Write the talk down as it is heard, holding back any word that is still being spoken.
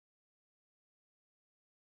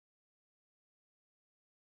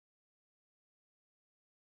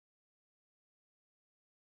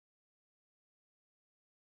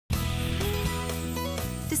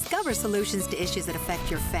Discover solutions to issues that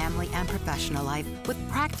affect your family and professional life with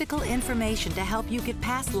practical information to help you get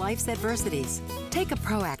past life's adversities. Take a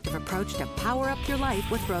proactive approach to power up your life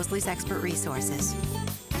with Rosalie's expert resources.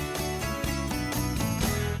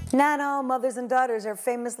 Not all mothers and daughters are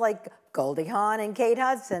famous like Goldie Hawn and Kate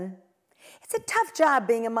Hudson. It's a tough job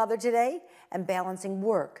being a mother today and balancing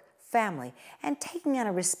work, family, and taking on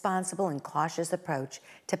a responsible and cautious approach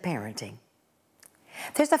to parenting.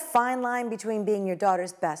 There's a fine line between being your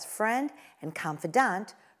daughter's best friend and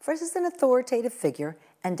confidant versus an authoritative figure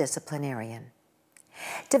and disciplinarian.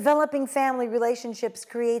 Developing family relationships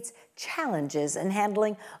creates challenges in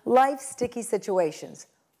handling life's sticky situations,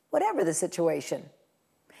 whatever the situation.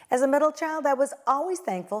 As a middle child, I was always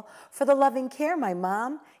thankful for the loving care my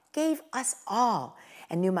mom gave us all,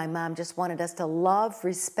 and knew my mom just wanted us to love,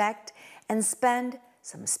 respect, and spend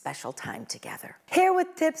some special time together. Here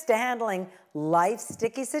with tips to handling life's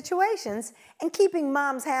sticky situations and keeping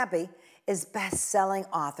moms happy is best-selling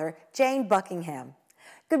author Jane Buckingham.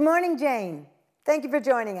 Good morning, Jane. Thank you for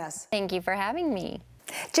joining us. Thank you for having me.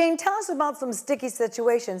 Jane, tell us about some sticky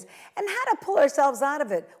situations and how to pull ourselves out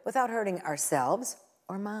of it without hurting ourselves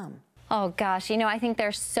or mom. Oh gosh, you know, I think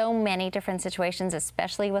there's so many different situations,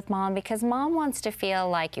 especially with mom, because mom wants to feel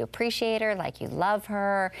like you appreciate her, like you love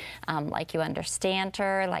her, like you understand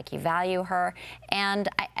her, like you value her. And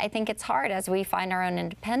I think it's hard as we find our own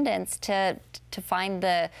independence to find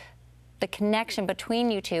the connection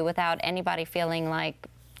between you two without anybody feeling like,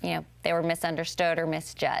 you know, they were misunderstood or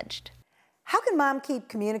misjudged. How can mom keep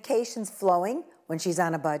communications flowing when she's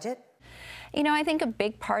on a budget? You know, I think a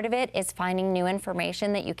big part of it is finding new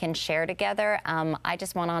information that you can share together. I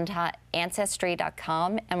just went on to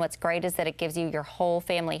Ancestry.com, and what's great is that it gives you your whole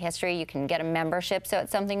family history. You can get a membership, so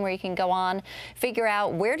it's something where you can go on, figure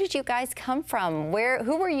out where did you guys come from,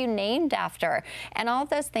 who were you named after, and all of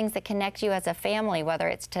those things that connect you as a family, whether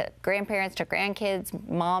it's to grandparents, to grandkids,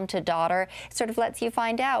 mom to daughter. It sort of lets you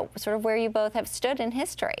find out sort of where you both have stood in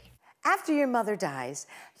history. After your mother dies,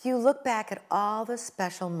 you look back at all the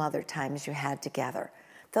special mother times you had together.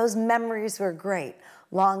 Those memories were great.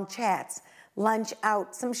 Long chats, lunch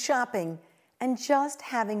out, some shopping, and just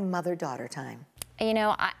having mother-daughter time. You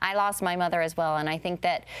know, I lost my mother as well, and I think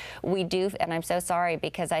that we do, and I'm so sorry,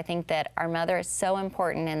 because I think that our mother is so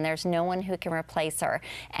important and there's no one who can replace her.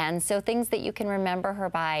 And so things that you can remember her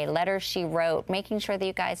by, letters she wrote, making sure that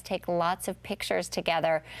you guys take lots of pictures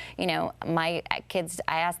together. You know, my kids,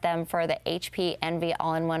 I asked them for the HP Envy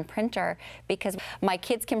all-in-one printer because my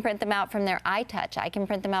kids can print them out from their iTouch. I can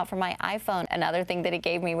print them out from my iPhone. Another thing that he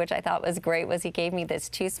gave me, which I thought was great, was he gave me this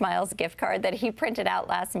 2 Smiles gift card that he printed out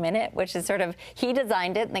last minute, which is sort of, he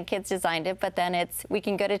designed it and the kids designed it, but then we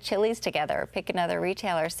can go to Chili's together or pick another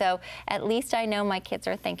retailer. So at least I know my kids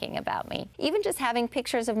are thinking about me. Even just having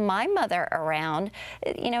pictures of my mother around,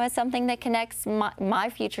 you know, is something that connects my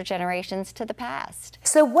future generations to the past.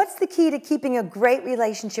 So what's the key to keeping a great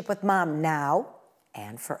relationship with mom now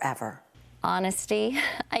and forever? Honesty.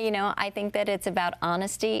 You know, I think that it's about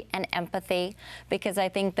honesty and empathy, because I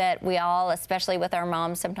think that we all, especially with our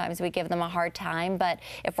moms, sometimes we give them a hard time, but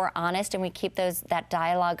if we're honest and we keep that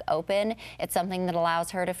dialogue open, it's something that allows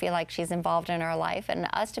her to feel like she's involved in our life, and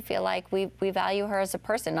us to feel like we value her as a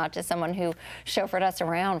person, not just someone who chauffeured us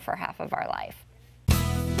around for half of our life.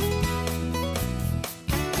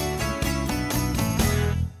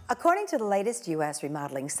 According to the latest U.S.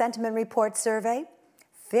 Remodeling Sentiment Report survey,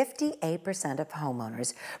 58% of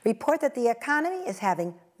homeowners report that the economy is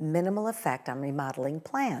having minimal effect on remodeling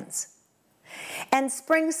plans. And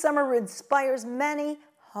spring-summer inspires many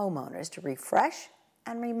homeowners to refresh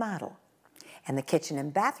and remodel. And the kitchen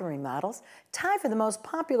and bathroom remodels tie for the most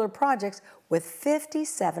popular projects with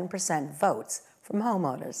 57% votes from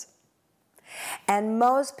homeowners. And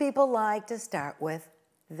most people like to start with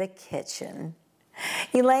the kitchen.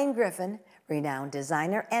 Elaine Griffin, renowned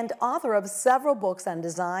designer and author of several books on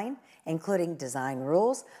design, including Design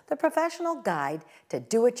Rules, the professional guide to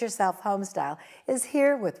do-it-yourself home style, is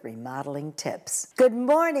here with remodeling tips. Good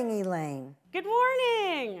morning, Elaine. Good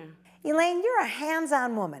morning. Elaine, you're a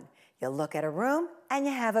hands-on woman. You look at a room and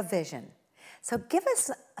you have a vision. So give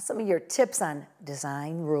us some of your tips on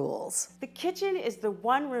design rules. The kitchen is the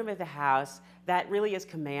one room of the house that really is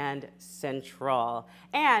command central.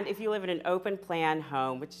 And if you live in an open plan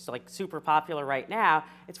home, which is like super popular right now,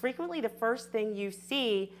 it's frequently the first thing you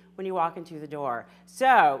see when you walk into the door.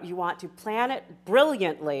 So you want to plan it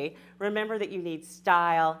brilliantly. Remember that you need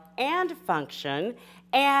style and function.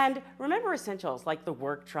 And remember essentials like the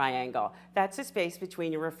work triangle. That's the space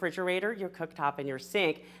between your refrigerator, your cooktop, and your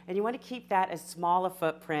sink. And you want to keep that as small a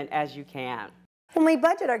footprint as you can. When we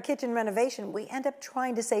budget our kitchen renovation, we end up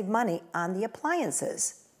trying to save money on the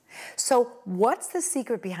appliances. So what's the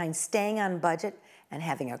secret behind staying on budget and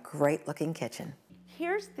having a great looking kitchen?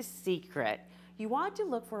 Here's the secret. You want to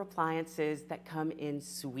look for appliances that come in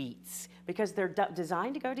suites because they're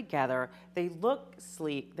designed to go together. They look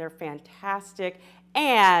sleek, they're fantastic,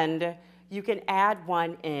 and you can add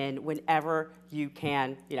one in whenever you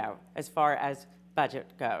can, as far as budget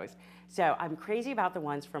goes. So I'm crazy about the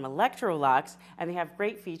ones from Electrolux, and they have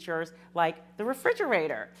great features like the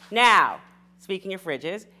refrigerator. Now, speaking of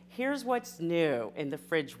fridges, here's what's new in the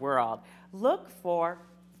fridge world. Look for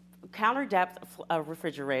counter depth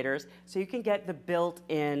refrigerators so you can get the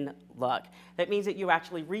built-in look. That means that you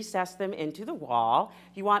actually recess them into the wall.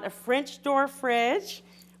 You want a French door fridge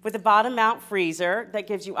with a bottom mount freezer that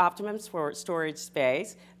gives you optimum storage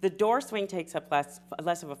space. The door swing takes up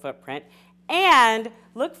less of a footprint. And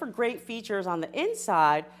look for great features on the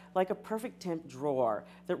inside, like a perfect temp drawer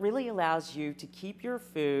that really allows you to keep your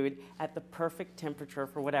food at the perfect temperature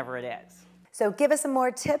for whatever it is. So give us some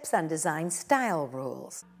more tips on design style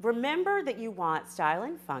rules. Remember that you want style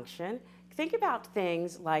and function. Think about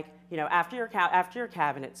things like, after your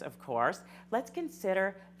cabinets, of course, let's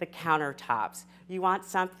consider the countertops. You want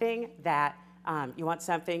something that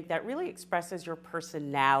really expresses your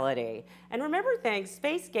personality. And remember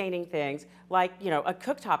space-gaining things like, a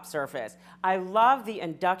cooktop surface. I love the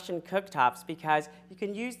induction cooktops because you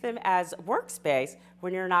can use them as workspace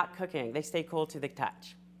when you're not cooking. They stay cool to the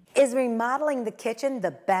touch. Is remodeling the kitchen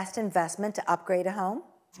the best investment to upgrade a home?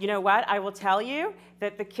 You know what? I will tell you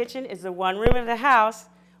that the kitchen is the one room of the house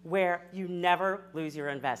where you never lose your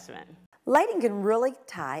investment. Lighting can really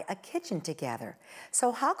tie a kitchen together.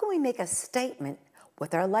 So how can we make a statement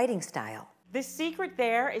with our lighting style? The secret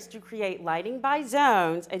there is to create lighting by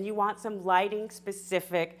zones, and you want some lighting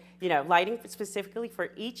specifically for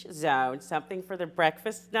each zone, something for the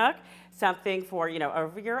breakfast nook, something for,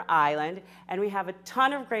 over your island, and we have a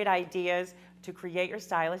ton of great ideas to create your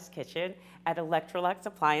stylish kitchen at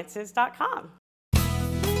electroluxappliances.com.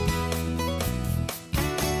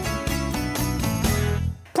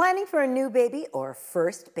 Planning for a new baby or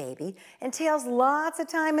first baby entails lots of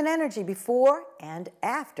time and energy before and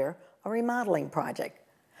after a remodeling project.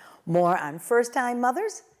 More on first-time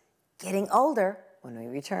mothers getting older when we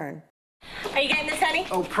return. Are you getting this, honey?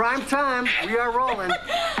 Oh, prime time. We are rolling.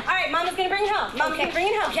 All right, Mama's gonna bring it home. Mama's gonna bring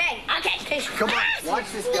it home. Okay. Come on,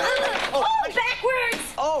 watch this guy. Oh,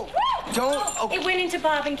 backwards! Oh, don't. Oh. It went into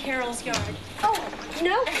Bob and Carol's yard. Oh,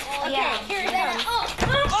 no? Okay, Yeah. here it goes.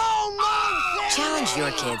 Oh, Mom! Challenge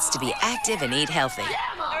your kids to be active and eat healthy.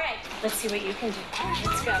 All right, let's see what you can do.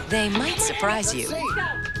 Let's go. They might surprise you. Let's go.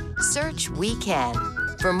 Search We Can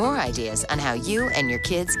for more ideas on how you and your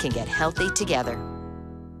kids can get healthy together.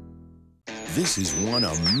 This is one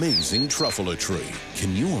amazing truffula tree.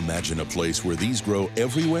 Can you imagine a place where these grow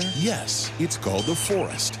everywhere? Yes, it's called the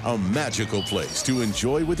forest, a magical place to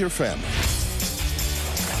enjoy with your family.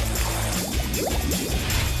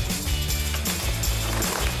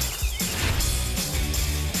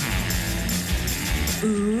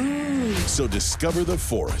 Ooh. So discover the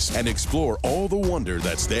forest and explore all the wonder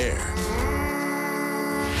that's there.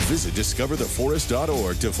 Visit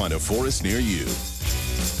discovertheforest.org to find a forest near you.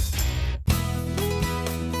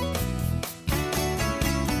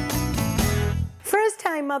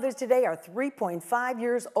 First-time mothers today are 3.5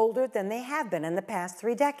 years older than they have been in the past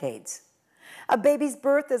 3 decades. A baby's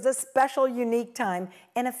birth is a special, unique time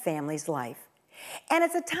in a family's life. And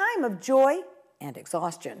it's a time of joy and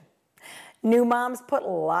exhaustion. New moms put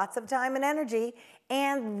lots of time and energy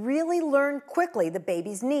and really learn quickly the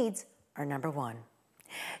baby's needs are number one.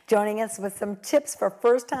 Joining us with some tips for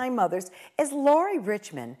first-time mothers is Lori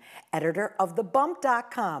Richmond, editor of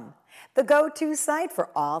TheBump.com, the go-to site for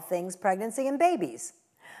all things pregnancy and babies.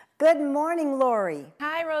 Good morning, Lori.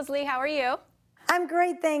 Hi, Rosalie. How are you? I'm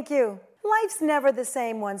great, thank you. Life's never the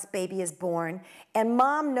same once baby is born, and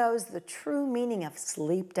mom knows the true meaning of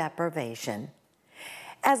sleep deprivation.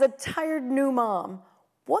 As a tired new mom,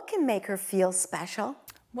 what can make her feel special?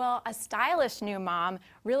 Well, a stylish new mom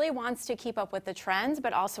really wants to keep up with the trends,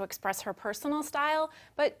 but also express her personal style.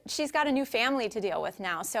 But she's got a new family to deal with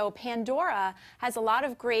now. So Pandora has a lot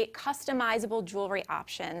of great customizable jewelry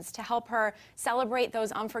options to help her celebrate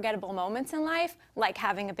those unforgettable moments in life, like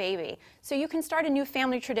having a baby. So you can start a new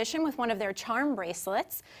family tradition with one of their charm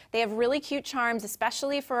bracelets. They have really cute charms,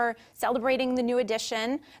 especially for celebrating the new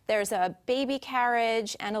addition. There's a baby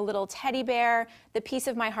carriage and a little teddy bear. The Piece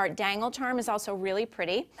of My Heart dangle charm is also really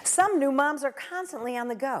pretty. Some new moms are constantly on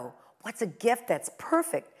the go. What's a gift that's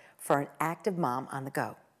perfect for an active mom on the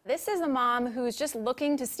go? This is a mom who's just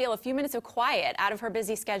looking to steal a few minutes of quiet out of her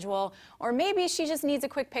busy schedule, or maybe she just needs a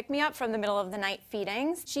quick pick-me-up from the middle of the night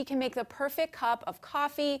feedings. She can make the perfect cup of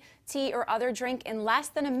coffee, tea, or other drink in less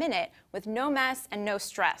than a minute with no mess and no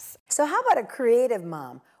stress. So how about a creative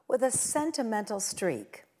mom with a sentimental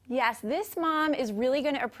streak? Yes, this mom is really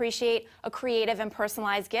going to appreciate a creative and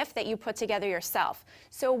personalized gift that you put together yourself.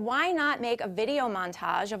 So why not make a video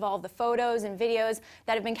montage of all the photos and videos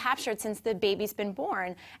that have been captured since the baby's been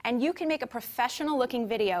born? And you can make a professional looking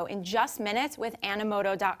video in just minutes with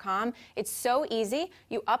Animoto.com. It's so easy.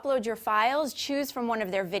 You upload your files, choose from one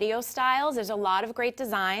of their video styles. There's a lot of great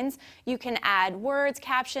designs. You can add words,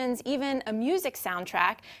 captions, even a music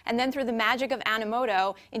soundtrack. And then through the magic of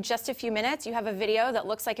Animoto, in just a few minutes, you have a video that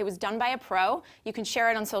looks like it was done by a pro. You can share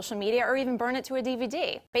it on social media or even burn it to a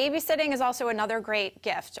DVD. Babysitting is also another great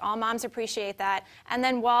gift. All moms appreciate that. And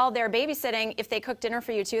then while they're babysitting, if they cook dinner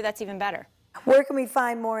for you too, that's even better. Where can we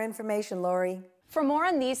find more information, Lori? For more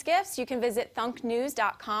on these gifts, you can visit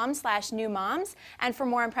thunknews.com/newmoms. And for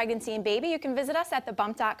more on pregnancy and baby, you can visit us at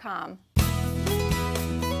thebump.com.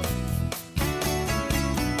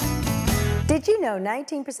 Did you know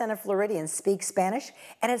 19% of Floridians speak Spanish,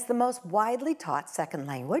 and it's the most widely taught second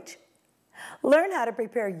language? Learn how to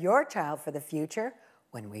prepare your child for the future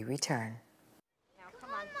when we return. Now, come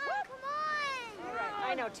on. Come on. All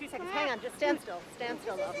right, I know, 2 seconds. Hang on, just stand still. Stand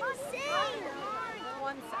still, love. 1 second.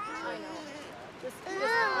 I know. Just I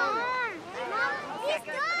know. Okay,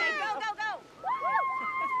 go, go, go.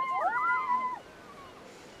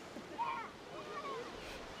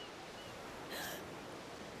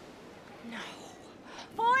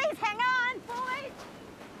 Boys, hang on, boys!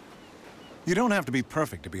 You don't have to be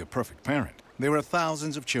perfect to be a perfect parent. There are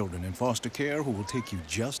thousands of children in foster care who will take you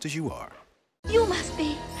just as you are. You must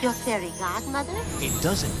be your fairy godmother? It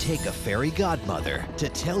doesn't take a fairy godmother to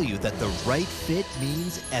tell you that the right fit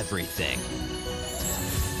means everything.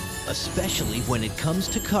 Especially when it comes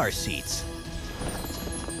to car seats.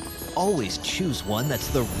 Always choose one that's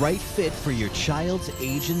the right fit for your child's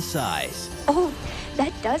age and size. Oh,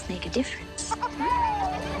 that does make a difference.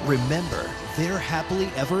 Remember, their happily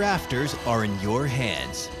ever afters are in your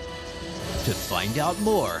hands. To find out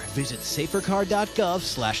more, visit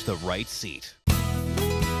safercar.gov/the-right-seat.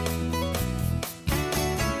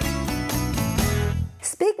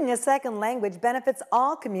 Speaking a second language benefits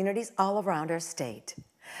all communities all around our state.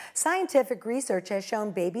 Scientific research has shown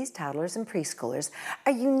babies, toddlers, and preschoolers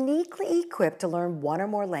are uniquely equipped to learn one or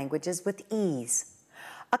more languages with ease.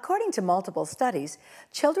 According to multiple studies,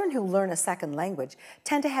 children who learn a second language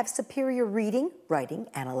tend to have superior reading, writing,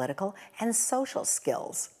 analytical, and social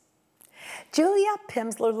skills. Julia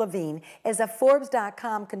Pimsleur Levine is a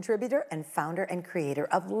Forbes.com contributor and founder and creator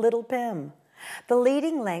of Little Pim, the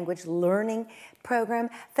leading language learning program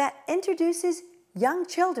that introduces young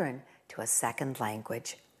children to a second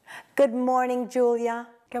language. Good morning, Julia.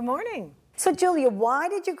 Good morning. So, Julia, why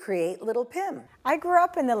did you create Little Pim? I grew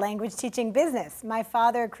up in the language teaching business. My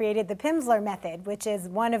father created the Pimsleur method, which is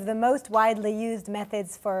one of the most widely used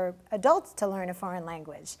methods for adults to learn a foreign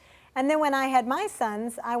language. And then when I had my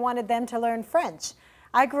sons, I wanted them to learn French.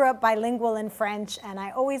 I grew up bilingual in French, and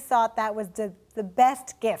I always thought that was the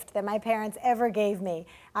best gift that my parents ever gave me.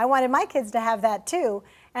 I wanted my kids to have that too,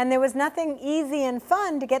 and there was nothing easy and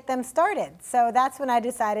fun to get them started. So that's when I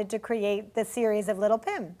decided to create the series of Little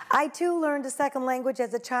Pim. I too learned a second language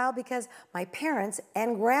as a child because my parents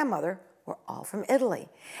and grandmother were all from Italy,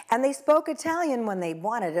 and they spoke Italian when they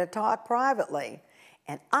wanted to talk privately,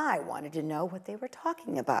 and I wanted to know what they were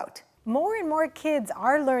talking about. More and more kids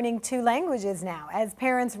are learning 2 languages now, as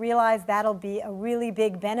parents realize that'll be a really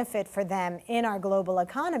big benefit for them in our global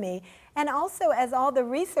economy, and also as all the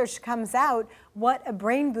research comes out, what a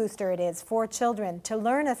brain booster it is for children to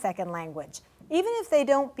learn a second language. Even if they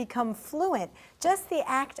don't become fluent, just the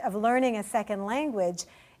act of learning a second language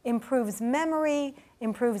improves memory,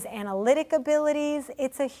 improves analytic abilities.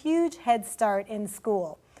 It's a huge head start in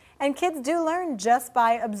school. And kids do learn just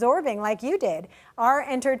by absorbing like you did. Our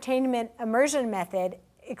entertainment immersion method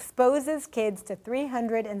exposes kids to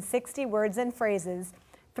 360 words and phrases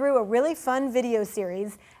through a really fun video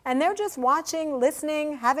series, and they're just watching,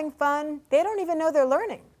 listening, having fun. They don't even know they're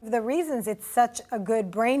learning. The reasons it's such a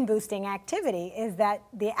good brain-boosting activity is that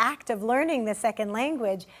the act of learning the second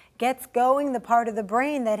language gets going the part of the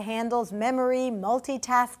brain that handles memory,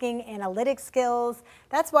 multitasking, analytic skills.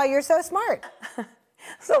 That's why you're so smart.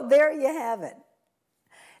 So there you have it.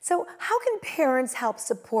 So how can parents help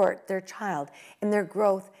support their child in their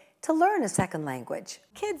growth to learn a second language?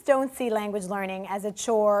 Kids don't see language learning as a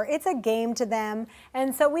chore. It's a game to them.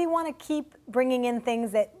 And so we want to keep bringing in things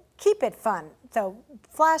that keep it fun. So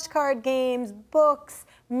flashcard games, books,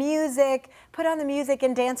 music, put on the music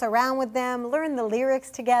and dance around with them, learn the lyrics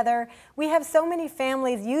together. We have so many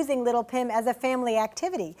families using Little Pim as a family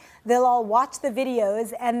activity. They'll all watch the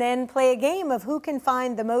videos and then play a game of who can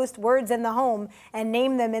find the most words in the home and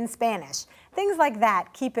name them in Spanish. Things like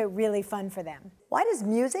that keep it really fun for them. Why does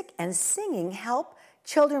music and singing help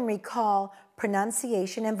children recall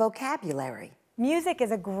pronunciation and vocabulary? Music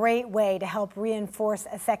is a great way to help reinforce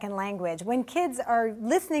a second language. When kids are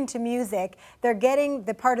listening to music, they're getting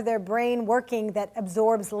the part of their brain working that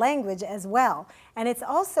absorbs language as well. And it's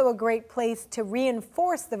also a great place to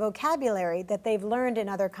reinforce the vocabulary that they've learned in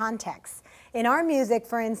other contexts. In our music,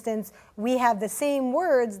 for instance, we have the same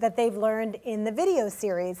words that they've learned in the video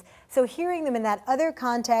series. So hearing them in that other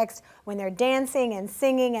context, when they're dancing and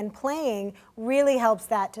singing and playing, really helps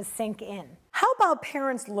that to sink in. How about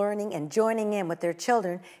parents learning and joining in with their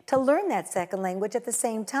children to learn that second language at the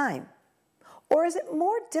same time? Or is it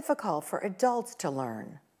more difficult for adults to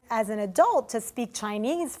learn? As an adult, to speak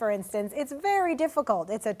Chinese, for instance, it's very difficult.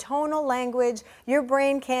 It's a tonal language. Your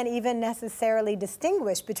brain can't even necessarily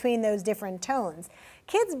distinguish between those different tones.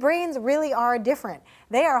 Kids' brains really are different.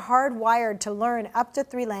 They are hardwired to learn up to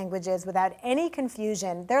 3 languages without any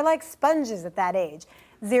confusion. They're like sponges at that age,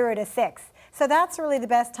 0 to 6. So that's really the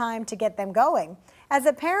best time to get them going. As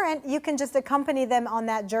a parent, you can just accompany them on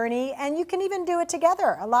that journey, and you can even do it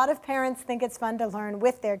together. A lot of parents think it's fun to learn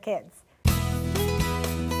with their kids.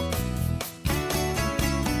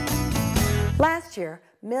 Last year,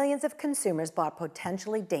 millions of consumers bought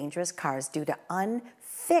potentially dangerous cars due to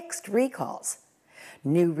unfixed recalls.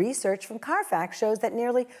 New research from Carfax shows that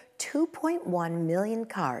nearly 2.1 million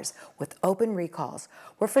cars with open recalls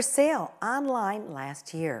were for sale online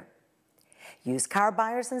last year. Used car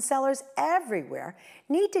buyers and sellers everywhere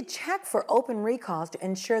need to check for open recalls to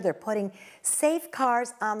ensure they're putting safe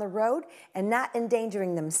cars on the road and not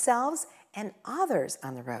endangering themselves and others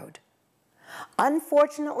on the road.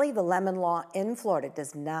 Unfortunately, the lemon law in Florida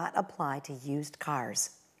does not apply to used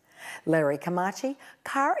cars. Larry Camche,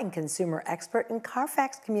 car and consumer expert and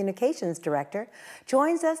Carfax Communications Director,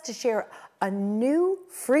 joins us to share a new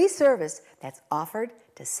free service that's offered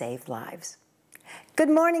to save lives. Good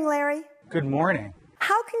morning, Larry. Good morning.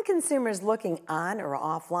 How can consumers looking on or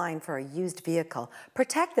offline for a used vehicle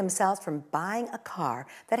protect themselves from buying a car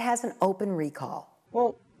that has an open recall?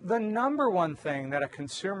 Well, the number one thing that a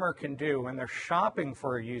consumer can do when they're shopping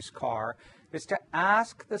for a used car is to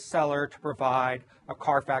ask the seller to provide a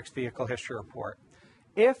Carfax vehicle history report.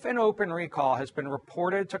 If an open recall has been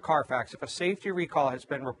reported to Carfax, if a safety recall has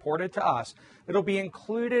been reported to us, it'll be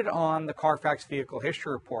included on the Carfax vehicle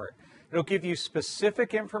history report. It'll give you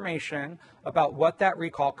specific information about what that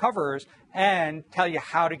recall covers and tell you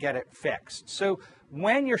how to get it fixed. So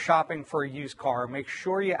when you're shopping for a used car, make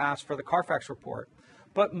sure you ask for the Carfax report.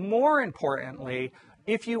 But more importantly,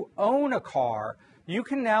 if you own a car, you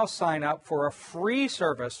can now sign up for a free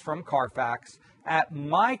service from Carfax at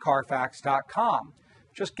mycarfax.com.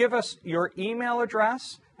 Just give us your email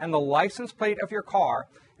address and the license plate of your car,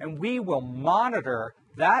 and we will monitor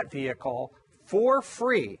that vehicle for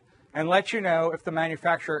free and let you know if the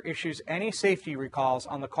manufacturer issues any safety recalls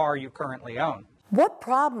on the car you currently own. What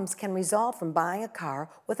problems can result from buying a car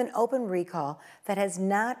with an open recall that has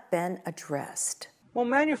not been addressed? Well,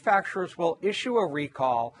 manufacturers will issue a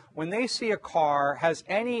recall when they see a car has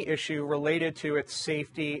any issue related to its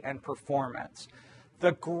safety and performance.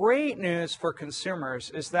 The great news for consumers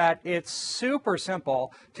is that it's super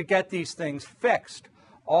simple to get these things fixed.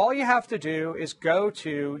 All you have to do is go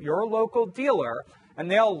to your local dealer and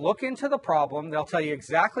they'll look into the problem. They'll tell you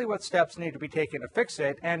exactly what steps need to be taken to fix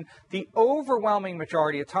it. And the overwhelming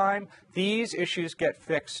majority of time, these issues get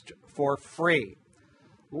fixed for free.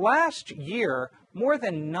 Last year, more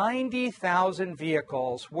than 90,000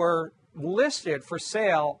 vehicles were listed for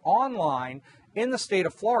sale online in the state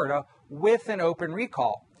of Florida with an open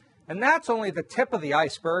recall. And that's only the tip of the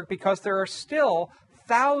iceberg because there are still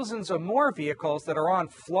thousands of more vehicles that are on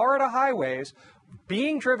Florida highways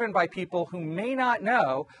being driven by people who may not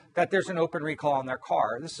know that there's an open recall on their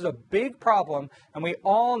car. This is a big problem, and we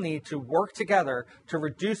all need to work together to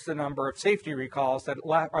reduce the number of safety recalls that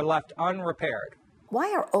are left unrepaired.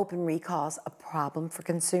 Why are open recalls a problem for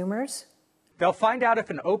consumers? They'll find out if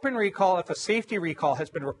a safety recall has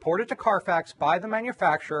been reported to Carfax by the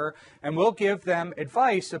manufacturer, and we'll give them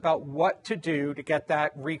advice about what to do to get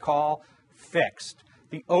that recall fixed.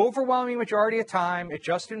 The overwhelming majority of time, it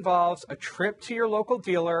just involves a trip to your local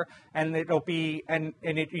dealer, and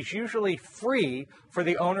it is usually free for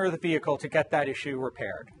the owner of the vehicle to get that issue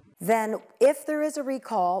repaired. Then, if there is a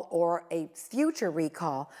recall or a future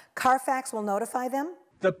recall, Carfax will notify them?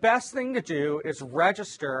 the best thing to do is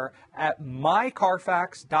register at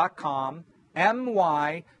mycarfax.com,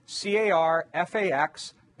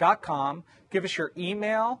 mycarfax.com. Give us your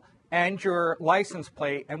email and your license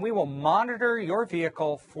plate, and we will monitor your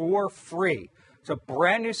vehicle for free. It's a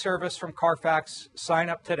brand new service from Carfax. Sign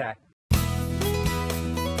up today.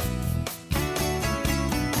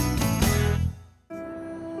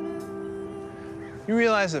 You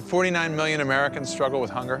realize that 49 million Americans struggle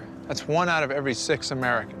with hunger? That's 1 out of every 6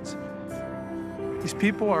 Americans. These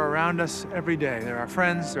people are around us every day. They're our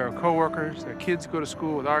friends, they're our coworkers, their kids go to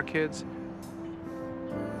school with our kids.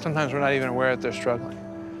 Sometimes we're not even aware that they're struggling.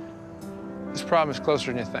 This problem is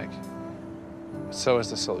closer than you think. So is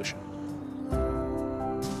the solution.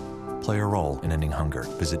 Play a role in ending hunger.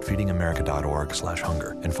 Visit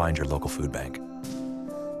feedingamerica.org/hunger and find your local food bank.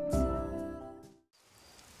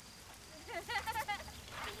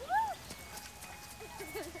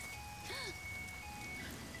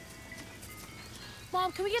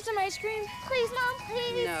 Mom, can we get some ice cream? Please, Mom,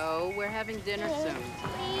 please. No, we're having dinner soon.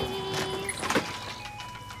 Please.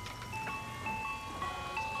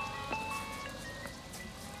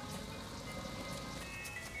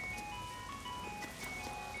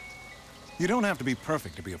 You don't have to be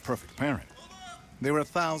perfect to be a perfect parent. There are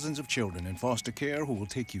thousands of children in foster care who will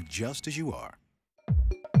take you just as you are.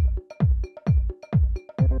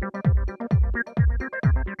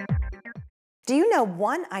 Do you know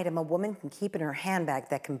one item a woman can keep in her handbag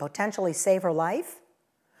that can potentially save her life?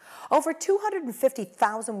 Over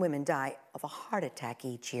 250,000 women die of a heart attack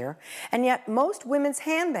each year, and yet most women's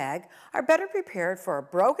handbags are better prepared for a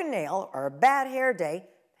broken nail or a bad hair day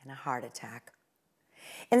than a heart attack.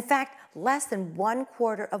 In fact, less than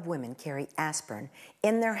 1/4 of women carry aspirin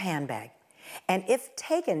in their handbag, and if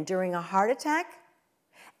taken during a heart attack,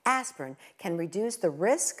 aspirin can reduce the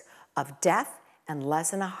risk of death and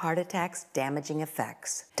lessen a heart attack's damaging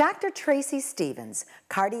effects. Dr. Tracy Stevens,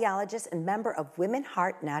 cardiologist and member of Women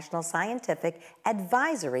Heart National Scientific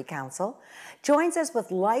Advisory Council, joins us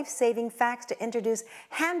with life-saving facts to introduce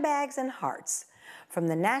handbags and hearts from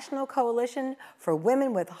the National Coalition for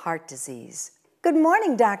Women with Heart Disease. Good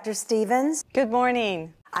morning, Dr. Stevens. Good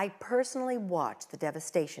morning. I personally watched the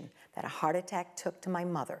devastation that a heart attack took to my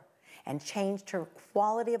mother and changed her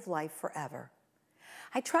quality of life forever.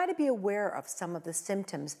 I try to be aware of some of the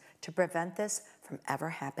symptoms to prevent this from ever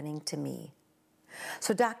happening to me.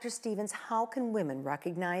 So, Dr. Stevens, how can women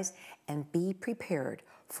recognize and be prepared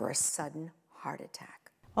for a sudden heart attack?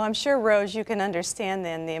 Well, I'm sure, Rose, you can understand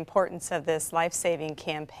then the importance of this life-saving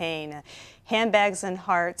campaign. Handbags and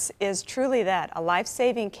Hearts is truly that, a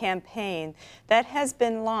life-saving campaign that has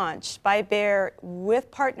been launched by Bayer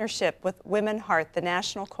with partnership with Women Heart, the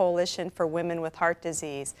National Coalition for Women with Heart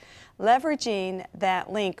Disease, leveraging that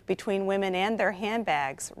link between women and their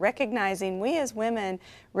handbags, recognizing we as women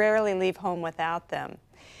rarely leave home without them.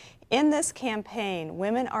 In this campaign,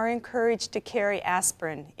 women are encouraged to carry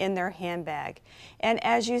aspirin in their handbag. And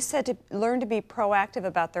as you said, to learn to be proactive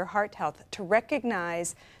about their heart health, to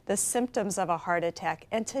recognize the symptoms of a heart attack,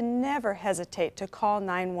 and to never hesitate to call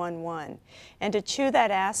 911, and to chew that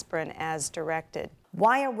aspirin as directed.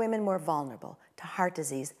 Why are women more vulnerable to heart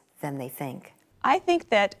disease than they think? I think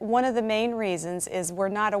that one of the main reasons is we're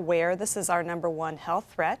not aware this is our #1 health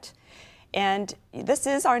threat. And this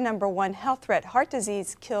is our #1 health threat. Heart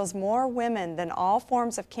disease kills more women than all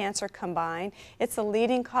forms of cancer combined. It's the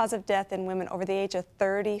leading cause of death in women over the age of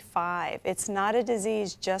 35. It's not a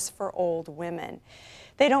disease just for old women.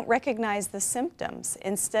 They don't recognize the symptoms.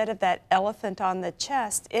 Instead of that elephant on the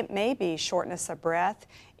chest, it may be shortness of breath,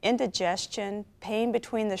 indigestion, pain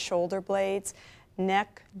between the shoulder blades,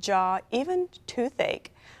 neck, jaw, even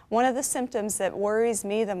toothache. One of the symptoms that worries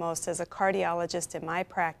me the most as a cardiologist in my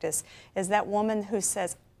practice is that woman who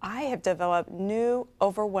says, I have developed new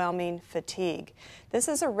overwhelming fatigue. This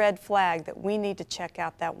is a red flag that we need to check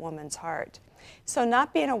out that woman's heart. So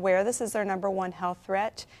not being aware this is their #1 health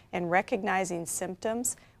threat and recognizing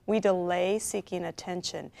symptoms, we delay seeking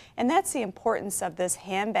attention. And that's the importance of this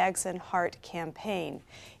Handbags and Heart campaign.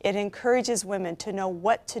 It encourages women to know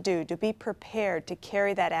what to do, to be prepared to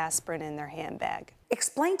carry that aspirin in their handbag.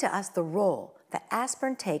 Explain to us the role that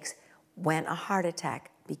aspirin takes when a heart attack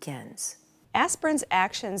begins. Aspirin's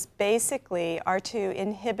actions basically are to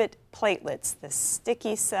inhibit platelets, the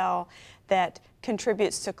sticky cell that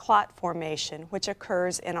contributes to clot formation, which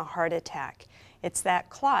occurs in a heart attack. It's that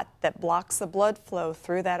clot that blocks the blood flow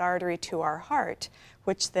through that artery to our heart,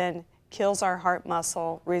 which then kills our heart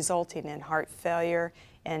muscle, resulting in heart failure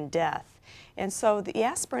and death. And so the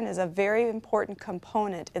aspirin is a very important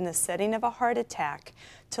component in the setting of a heart attack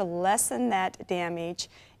to lessen that damage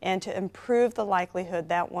and to improve the likelihood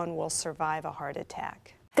that one will survive a heart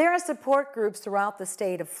attack. There are support groups throughout the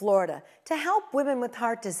state of Florida to help women with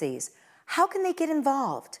heart disease. How can they get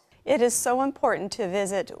involved? It is so important to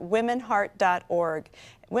visit womenheart.org.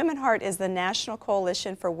 Women Heart is the National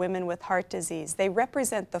Coalition for Women with Heart Disease. They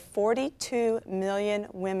represent the 42 million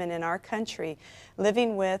women in our country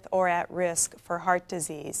living with or at risk for heart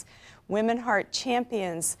disease. Women Heart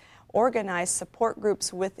champions organize support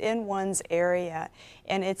groups within one's area,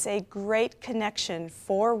 and it's a great connection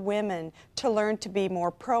for women to learn to be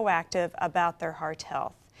more proactive about their heart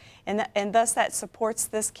health. And thus that supports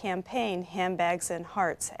this campaign, Handbags and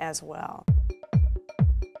Hearts, as well.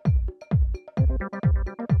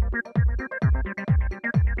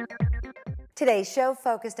 Today's show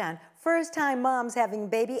focused on first-time moms having a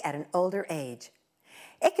baby at an older age.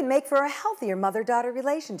 It can make for a healthier mother-daughter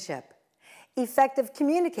relationship. Effective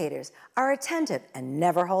communicators are attentive and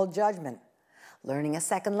never hold judgment. Learning a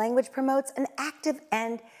second language promotes an active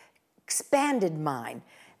and expanded mind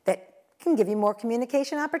that can give you more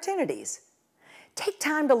communication opportunities. Take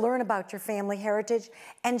time to learn about your family heritage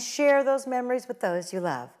and share those memories with those you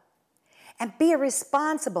love. And be a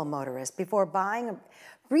responsible motorist before buying.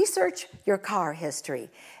 Research your car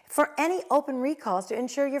history for any open recalls to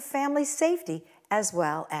ensure your family's safety as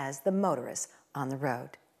well as the motorists on the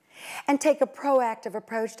road. And take a proactive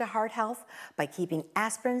approach to heart health by keeping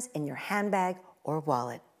aspirins in your handbag or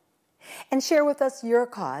wallet. And share with us your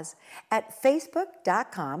cause at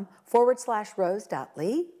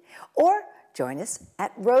facebook.com/rose.lee or join us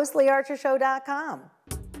at roseleearchershow.com.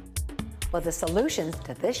 Will the solutions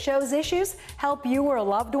to this show's issues help you or a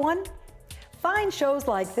loved one? Find shows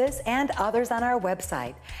like this and others on our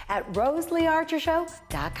website at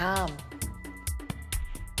roseleearchershow.com.